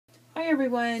Hi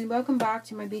everyone, welcome back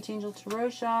to my Beach Angel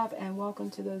Tarot Shop, and welcome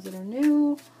to those that are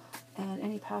new, and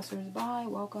any passers-by,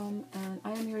 welcome. And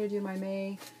I am here to do my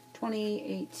May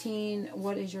 2018,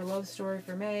 what is your love story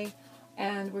for May,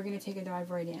 and we're going to take a dive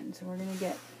right in. So we're going to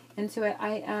get into it.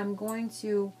 I am going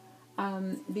to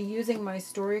be using my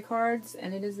story cards,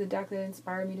 and it is the deck that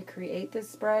inspired me to create this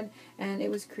spread, and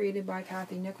it was created by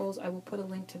Kathy Nichols. I will put a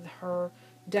link to her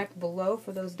deck below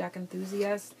for those deck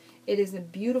enthusiasts. It is a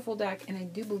beautiful deck, and I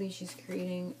do believe she's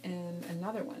creating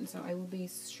another one, so I will be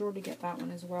sure to get that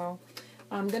one as well.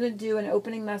 I'm going to do an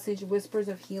opening message, Whispers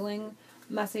of Healing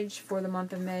message for the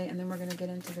month of May, and then we're going to get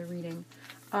into the reading.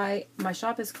 My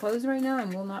shop is closed right now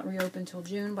and will not reopen till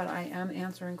June, but I am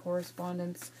answering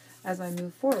correspondence as I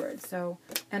move forward. So,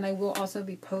 and I will also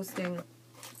be posting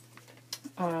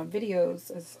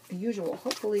videos as usual,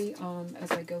 hopefully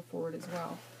as I go forward as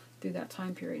well through that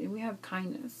time period. And we have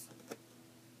kindness.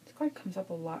 This card comes up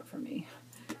a lot for me.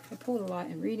 I pull it a lot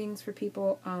in readings for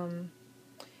people.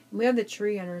 We have the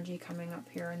tree energy coming up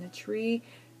here, and the tree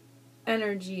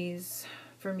energies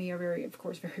for me are very, of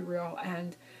course, very real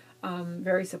and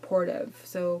very supportive.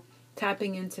 So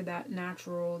tapping into that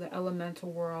natural, the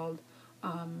elemental world,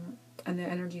 and the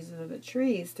energies of the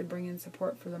trees to bring in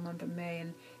support for the month of May.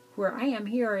 And where I am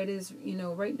here, it is,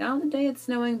 right now in the day it's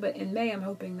snowing, but in May I'm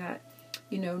hoping that,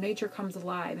 nature comes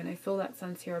alive, and I feel that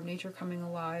sense here of nature coming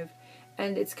alive.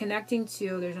 And it's connecting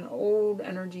to, there's an old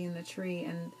energy in the tree,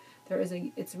 and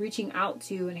it's reaching out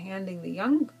to and handing the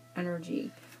young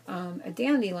energy, a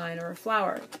dandelion or a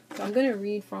flower. So I'm going to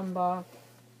read from the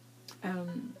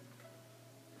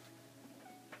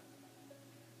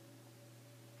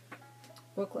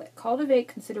booklet. Cultivate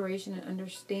consideration and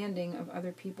understanding of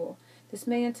other people. This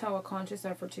may entail a conscious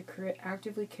effort to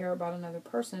actively care about another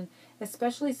person,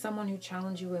 especially someone who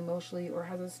challenges you emotionally or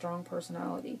has a strong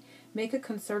personality. Make a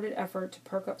concerted effort to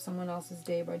perk up someone else's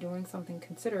day by doing something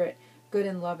considerate, good,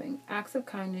 and loving. Acts of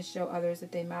kindness show others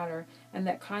that they matter, and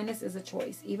that kindness is a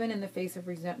choice, even in the face of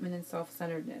resentment and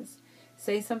self-centeredness.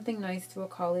 Say something nice to a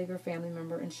colleague or family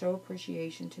member and show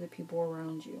appreciation to the people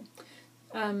around you.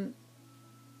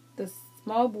 The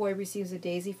small boy receives a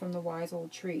daisy from the wise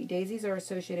old tree. Daisies are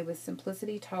associated with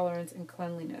simplicity, tolerance, and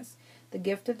cleanliness. The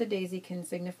gift of the daisy can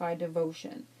signify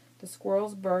devotion. The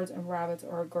squirrels, birds, and rabbits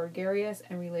are gregarious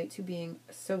and relate to being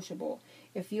sociable.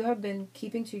 If you have been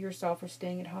keeping to yourself or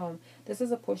staying at home, this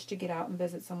is a push to get out and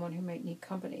visit someone who might need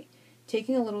company.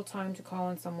 Taking a little time to call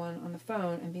on someone on the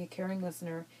phone and be a caring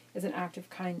listener is an act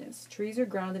of kindness. Trees are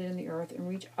grounded in the earth and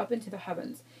reach up into the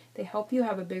heavens. They help you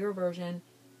have a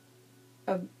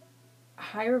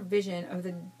higher vision of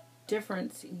the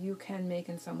difference you can make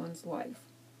in someone's life.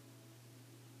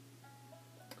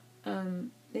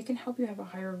 They can help you have a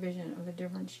higher vision of the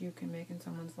difference you can make in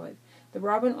someone's life. The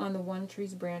robin on the one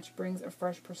tree's branch brings a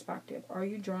fresh perspective. Are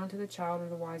you drawn to the child or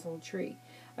the wise old tree?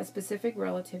 A specific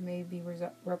relative may be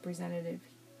represented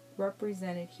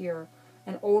here.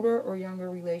 An older or younger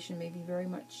relation may be very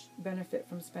much benefit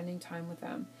from spending time with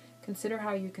them. Consider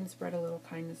how you can spread a little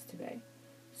kindness today.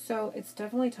 So it's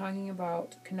definitely talking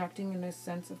about connecting in a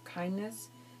sense of kindness.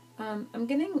 I'm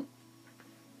getting,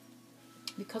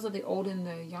 because of the old and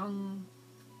the young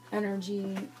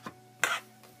energy,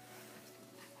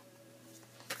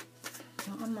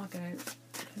 no, I'm not gonna,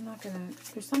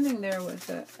 there's something there with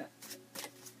the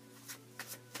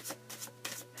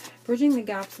bridging the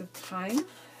gaps of time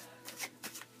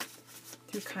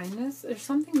through kindness. There's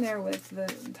something there with the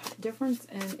difference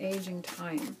in age and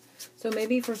time. So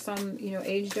maybe for some,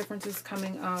 age differences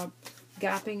coming up,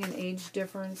 gapping in age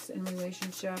difference in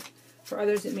relationship. For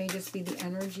others, it may just be the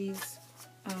energies.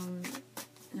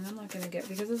 And I'm not going to get,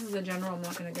 because this is a general, I'm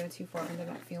not going to go too far into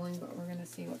that feeling, but we're going to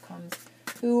see what comes.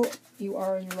 Who you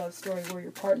are in your love story, where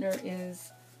your partner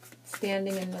is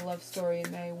standing in the love story in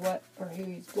May, what or who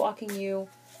is blocking you,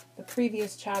 the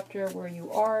previous chapter, where you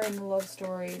are in the love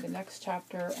story, the next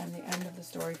chapter, and the end of the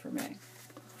story for May.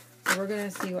 So we're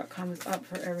going to see what comes up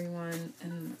for everyone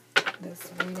in this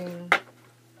reading.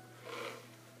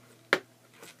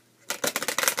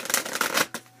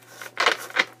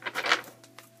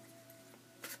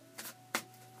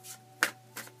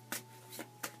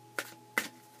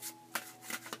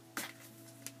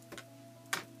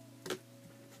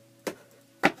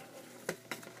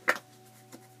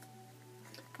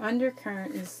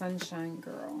 Undercurrent is Sunshine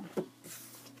Girl.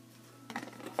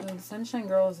 So the Sunshine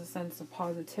Girl is a sense of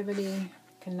positivity,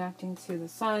 connecting to the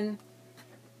sun,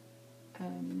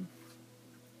 which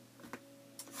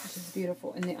is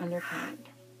beautiful, in the undercurrent.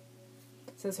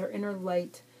 It says her inner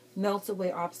light melts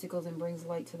away obstacles and brings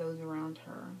light to those around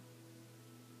her.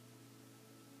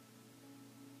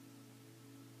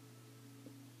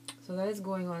 So that is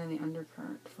going on in the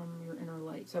undercurrent from your inner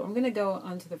light. So I'm going to go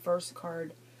on to the first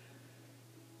card.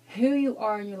 Who you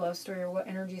are in your love story, or what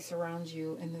energy surrounds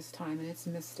you in this time. And it's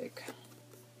mystic.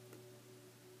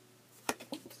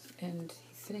 And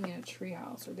he's sitting in a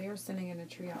treehouse, or they are sitting in a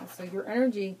treehouse. So your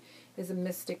energy is a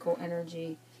mystical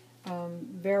energy.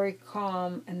 Very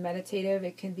calm and meditative.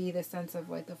 It can be the sense of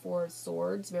like the Four of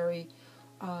Swords. Very,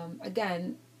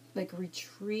 again, like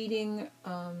retreating,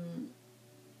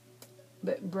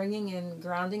 but bringing in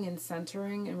grounding and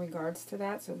centering in regards to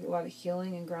that. So a lot of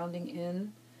healing and grounding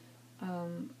in.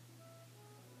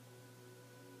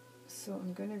 So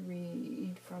I'm going to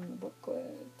read from the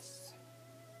booklets.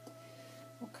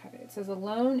 Okay, it says,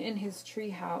 alone in his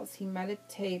treehouse, he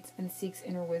meditates and seeks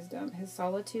inner wisdom. His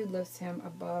solitude lifts him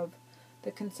above the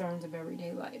concerns of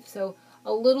everyday life. So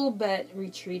a little bit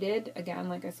retreated, again,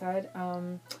 like I said,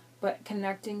 but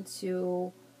connecting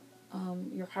to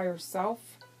your higher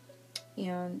self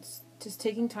and just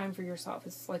taking time for yourself.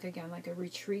 It's like, again, like a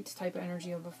retreat type of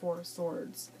energy of the Four of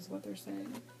Swords is what they're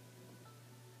saying.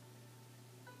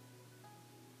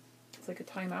 It's like a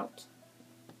timeout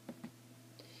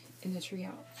in the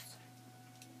treehouse.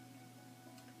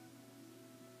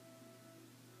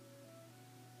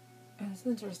 And it's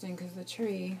interesting because the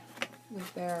tree was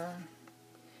there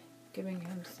giving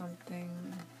him something.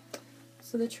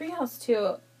 So the treehouse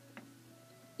too,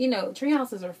 you know, tree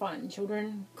houses are fun.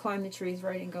 Children climb the trees,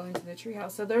 right, and go into the tree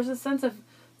house. So there's a sense of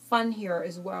fun here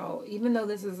as well. Even though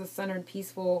this is a centered,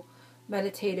 peaceful,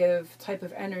 meditative type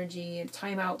of energy, and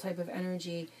timeout type of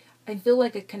energy, I feel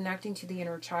like a connecting to the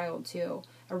inner child too.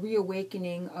 A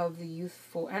reawakening of the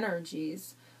youthful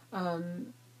energies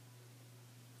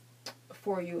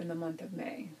for you in the month of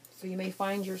May. So you may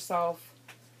find yourself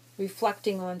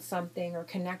reflecting on something or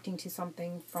connecting to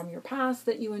something from your past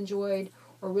that you enjoyed,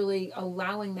 or really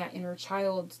allowing that inner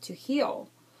child to heal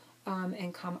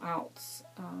and come out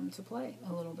to play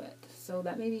a little bit. So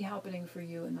that may be happening for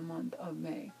you in the month of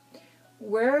May.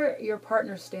 Where your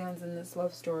partner stands in this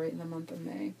love story in the month of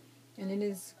May, and it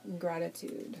is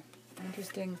gratitude.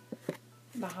 Interesting,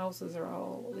 the houses are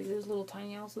all, there's little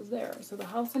tiny houses there. So the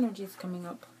house energy is coming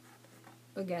up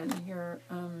again here,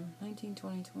 19,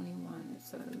 20, 21 it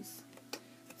says.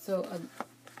 So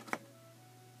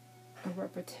a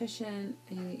repetition,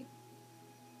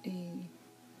 a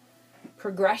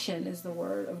progression is the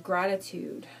word of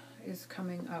gratitude is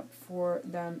coming up for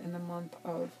them in the month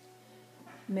of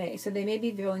May. So they may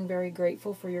be feeling very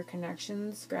grateful for your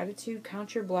connections. Gratitude,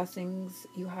 count your blessings,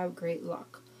 you have great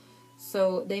luck.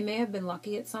 So they may have been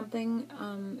lucky at something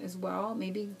as well,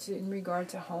 maybe in regard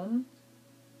to home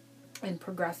and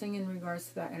progressing in regards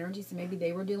to that energy. So maybe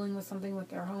they were dealing with something with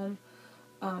their home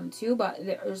too, but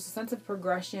there's a sense of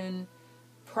progression,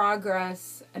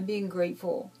 progress, and being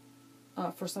grateful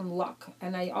for some luck.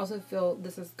 And I also feel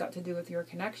this has got to do with your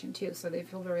connection too. So they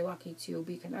feel very lucky to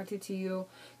be connected to you,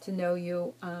 to know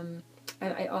you.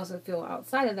 And I also feel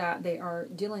outside of that, they are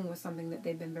dealing with something that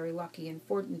they've been very lucky and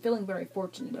feeling very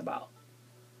fortunate about.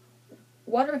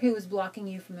 What or who is blocking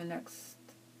you from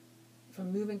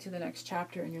moving to the next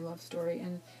chapter in your love story?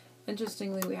 And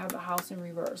interestingly, we have the house in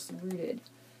reverse, rooted.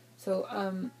 So,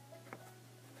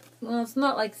 well, it's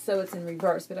not like so it's in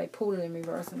reverse, but I pulled it in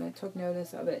reverse and I took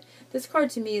notice of it. This card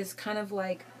to me is kind of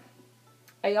like,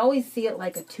 I always see it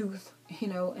like a tooth, you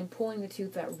know, and pulling the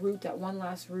tooth, that root, that one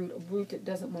last root, a root that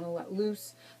doesn't want to let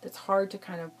loose, that's hard to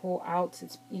kind of pull out.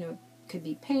 It's, you know, could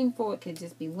be painful, it could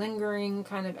just be lingering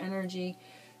kind of energy.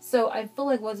 So I feel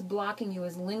like what's blocking you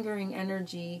is lingering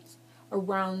energy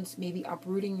around maybe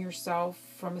uprooting yourself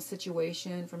from a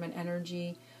situation, from an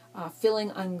energy,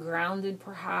 feeling ungrounded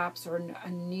perhaps, or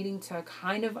needing to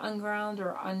kind of unground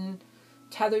or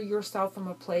untether yourself from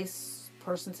a place,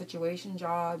 person, situation,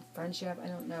 job, friendship, I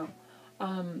don't know.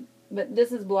 But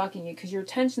this is blocking you because your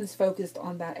attention's focused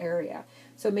on that area.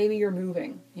 So maybe you're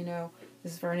moving, you know,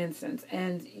 this is for an instance,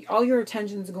 and all your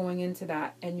attention's going into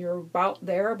that, and you're about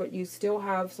there, but you still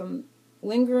have some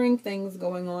lingering things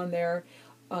going on there,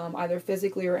 either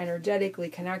physically or energetically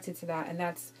connected to that, and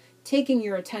that's taking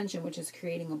your attention, which is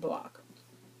creating a block.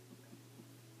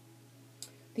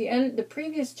 The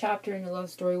previous chapter in your love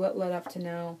story, what led up to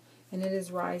now, and it is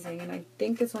rising, and I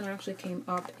think this one actually came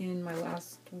up in my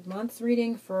last month's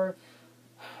reading for,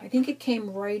 I think it came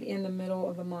right in the middle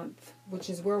of the month, which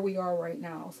is where we are right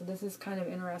now. So this is kind of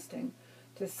interesting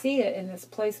to see it in this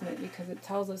placement, because it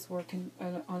tells us we're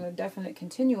on a definite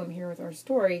continuum here with our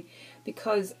story,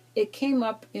 because it came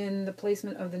up in the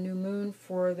placement of the new moon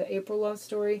for the April love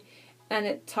story, and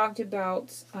it talked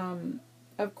about,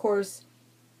 of course,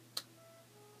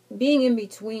 being in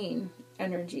between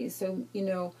energies. So, you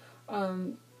know,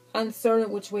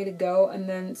 uncertain which way to go, and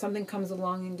then something comes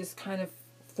along and just kind of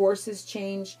forces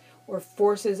change or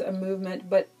forces a movement.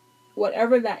 But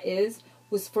whatever that is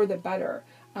was for the better.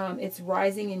 It's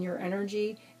rising in your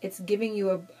energy. It's giving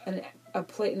you a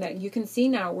place that you can see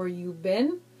now where you've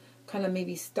been kind of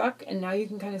maybe stuck, and now you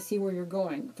can kind of see where you're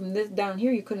going. From this down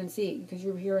here, you couldn't see because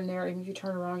you were here and there. Even if you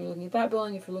turn around, you're looking at that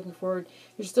building. If you're looking forward,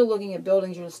 you're still looking at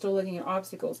buildings. You're still looking at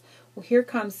obstacles. Well, here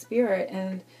comes Spirit,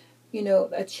 and you know,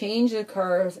 a change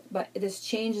occurs, but this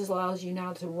change allows you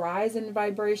now to rise in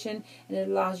vibration, and it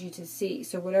allows you to see.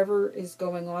 So whatever is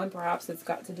going on, perhaps it's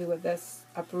got to do with this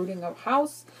uprooting of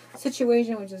house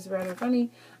situation, which is rather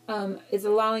funny, is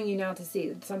allowing you now to see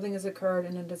that something has occurred,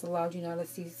 and it has allowed you now to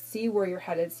see where you're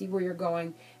headed, see where you're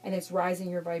going, and it's rising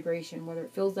your vibration. Whether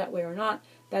it feels that way or not,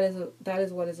 that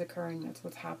is what is occurring. That's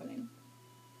what's happening.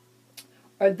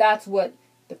 Or that's what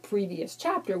the previous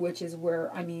chapter, which is where,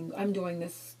 I mean, I'm doing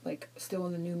this like still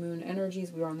in the new moon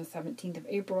energies. We are on the 17th of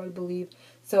April, I believe.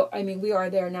 So, I mean, we are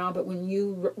there now, but when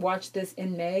you watch this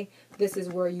in May, this is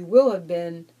where you will have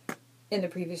been in the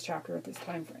previous chapter at this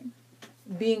time frame.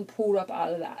 Being pulled up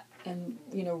out of that and,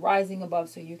 you know, rising above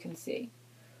so you can see.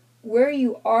 Where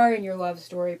you are in your love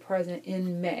story present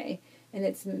in May, and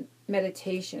it's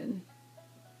meditation.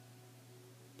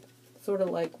 Sort of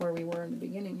like where we were in the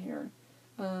beginning here.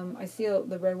 I see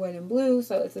the red, white, and blue,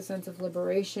 so it's a sense of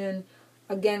liberation.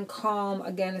 Again, calm.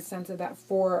 Again, a sense of that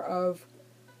four of...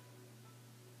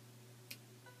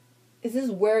 This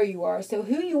is where you are. So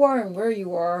who you are and where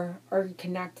you are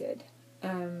connected.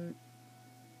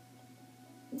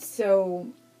 So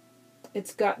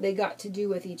they got to do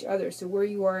with each other. So where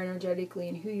you are energetically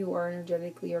and who you are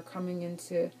energetically are coming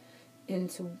into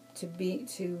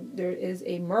there is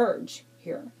a merge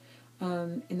here.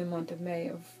 In the month of May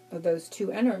of those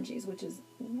two energies, which is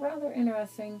rather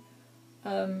interesting.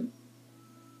 Who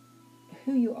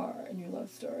you are in your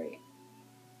love story.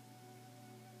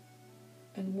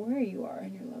 And where you are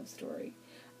in your love story.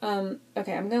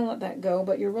 Okay, I'm going to let that go,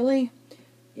 but you're really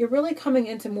coming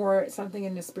into more something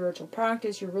in the spiritual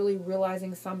practice. You're really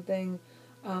realizing something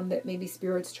that maybe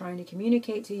Spirit's trying to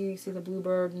communicate to you. You see the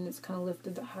bluebird and it's kind of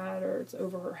lifted the hat, or it's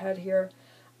over her head here.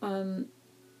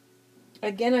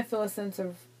 Again, I feel a sense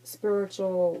of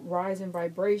spiritual rise in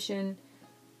vibration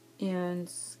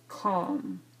and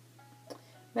calm.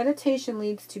 Meditation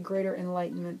leads to greater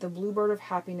enlightenment. The bluebird of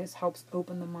happiness helps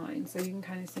open the mind. So you can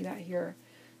kind of see that here.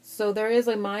 So there is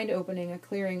a mind opening, a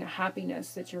clearing, a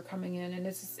happiness that you're coming in. And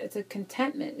it's a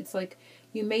contentment. It's like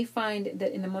you may find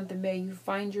that in the month of May, you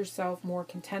find yourself more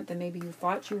content than maybe you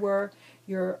thought you were.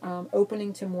 You're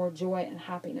opening to more joy and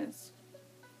happiness.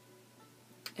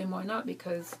 And why not?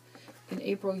 Because in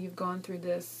April, you've gone through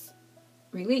this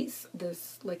release,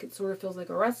 this, like, it sort of feels like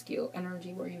a rescue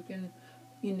energy where you've been,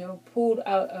 you know, pulled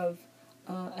out of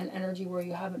an energy where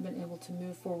you haven't been able to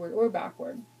move forward or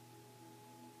backward.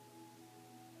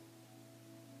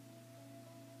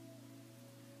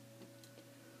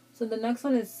 So the next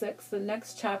one is 6. The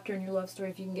next chapter in your love story,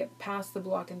 if you can get past the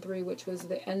block in 3, which was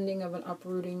the ending of an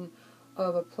uprooting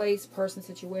of a place, person,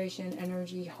 situation,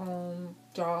 energy, home,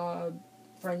 job,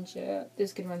 friendship.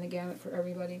 This could run the gamut for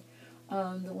everybody.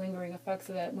 The lingering effects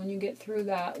of that. When you get through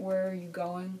that, where are you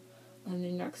going? And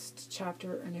the next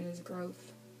chapter, and it is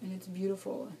growth. And it's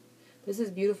beautiful. This is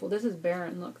beautiful. This is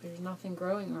barren. Look, there's nothing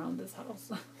growing around this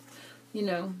house. You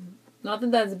know, not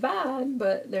that that's bad,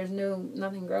 but there's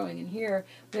nothing growing. And here,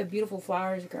 we have beautiful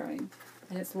flowers growing.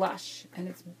 And it's lush.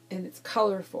 And it's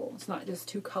colorful. It's not just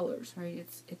two colors, right?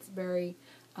 It's very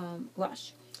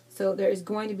lush. So there is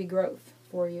going to be growth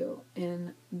for you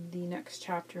in the next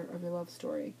chapter of your love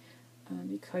story,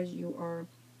 because you are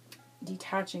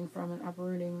detaching from and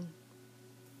uprooting.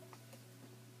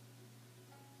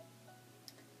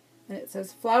 And it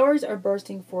says, flowers are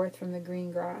bursting forth from the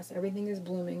green grass. Everything is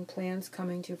blooming. Plans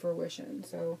coming to fruition.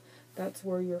 So that's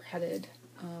where you're headed,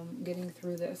 getting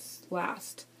through this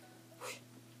last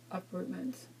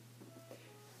uprootment.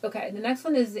 Okay, the next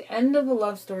one is the end of the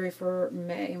love story for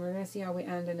May, and we're going to see how we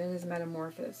end, and it is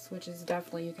metamorphosis, which is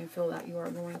definitely, you can feel that you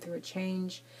are going through a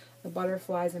change. The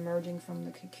butterflies emerging from the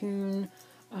cocoon,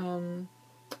 and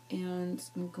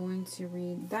I'm going to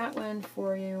read that one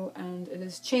for you, and it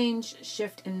is change,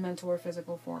 shift in mental or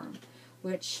physical form,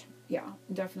 which, yeah,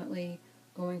 definitely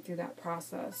going through that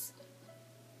process.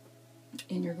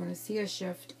 And you're going to see a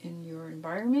shift in your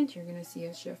environment, you're going to see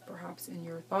a shift perhaps in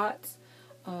your thoughts,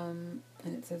 and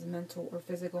it says mental or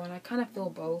physical, and I kind of feel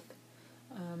both,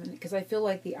 because I feel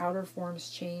like the outer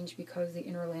forms change because the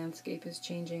inner landscape is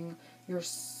changing. Your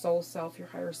soul self, your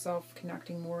higher self,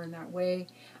 connecting more in that way,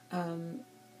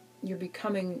 you're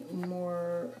becoming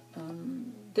more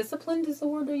disciplined is the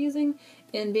word they're using,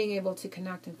 in being able to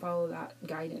connect and follow that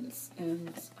guidance,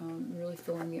 and really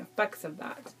feeling the effects of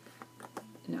that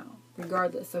now,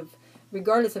 regardless of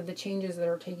the changes that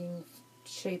are taking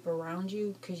shape around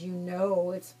you, because you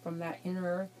know it's from that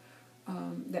inner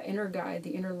guide, the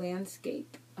inner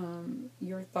landscape,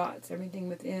 your thoughts, everything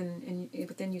within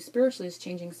you spiritually is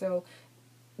changing. So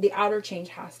the outer change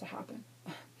has to happen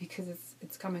because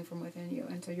it's coming from within you,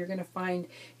 and so you're going to find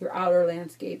your outer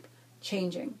landscape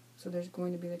changing. So there's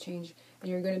going to be the change, and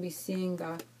you're going to be seeing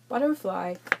the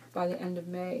butterfly by the end of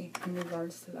May in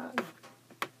regards to that.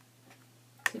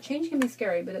 So change can be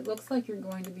scary, but it looks like you're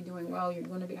going to be doing well. You're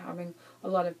going to be having a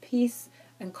lot of peace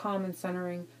and calm and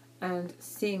centering, and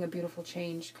seeing a beautiful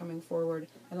change coming forward,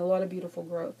 and a lot of beautiful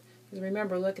growth. Because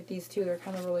remember, look at these two, they're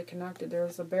kind of really connected.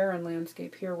 There's a barren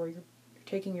landscape here where you're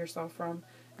taking yourself from,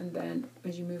 and then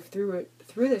as you move through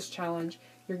this challenge,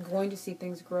 you're going to see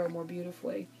things grow more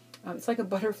beautifully. It's like a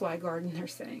butterfly garden, they're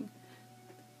saying.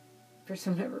 For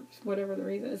whatever the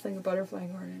reason, it's like a butterfly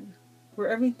garden where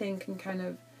everything can kind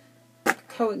of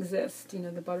coexist. You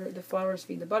know, the flowers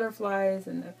feed the butterflies,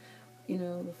 and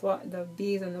the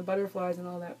bees and the butterflies and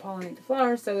all that pollinate the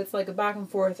flowers. So it's like a back and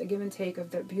forth, a give and take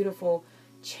of that beautiful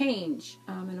change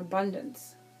and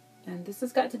abundance. And this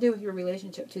has got to do with your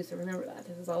relationship too, so remember that.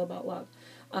 This is all about love.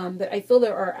 But I feel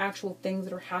there are actual things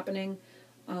that are happening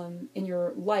in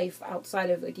your life outside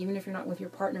of, like, even if you're not with your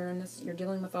partner and you're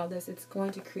dealing with all this, it's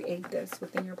going to create this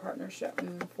within your partnership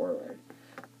moving forward.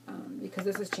 Because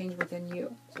this is change within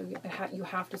you. So you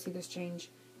have to see this change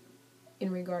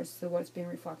in regards to what's being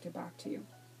reflected back to you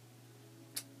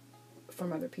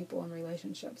from other people and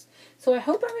relationships. So I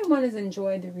hope everyone has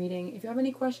enjoyed the reading. If you have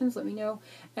any questions, let me know.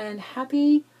 And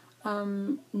happy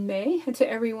May to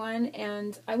everyone.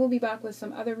 And I will be back with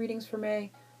some other readings for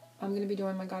May. I'm going to be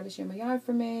doing my Goddess Yemaya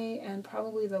for May, and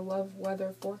probably the love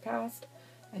weather forecast,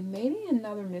 and maybe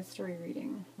another mystery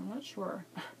reading. I'm not sure.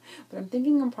 But I'm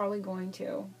thinking I'm probably going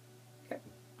to.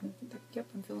 Yep,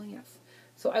 I'm feeling yes.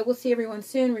 So I will see everyone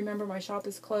soon. Remember, my shop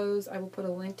is closed. I will put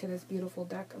a link to this beautiful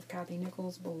deck of Kathy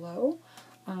Nichols below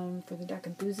for the deck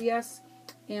enthusiasts.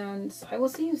 And I will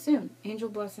see you soon. Angel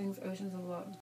blessings, oceans of love.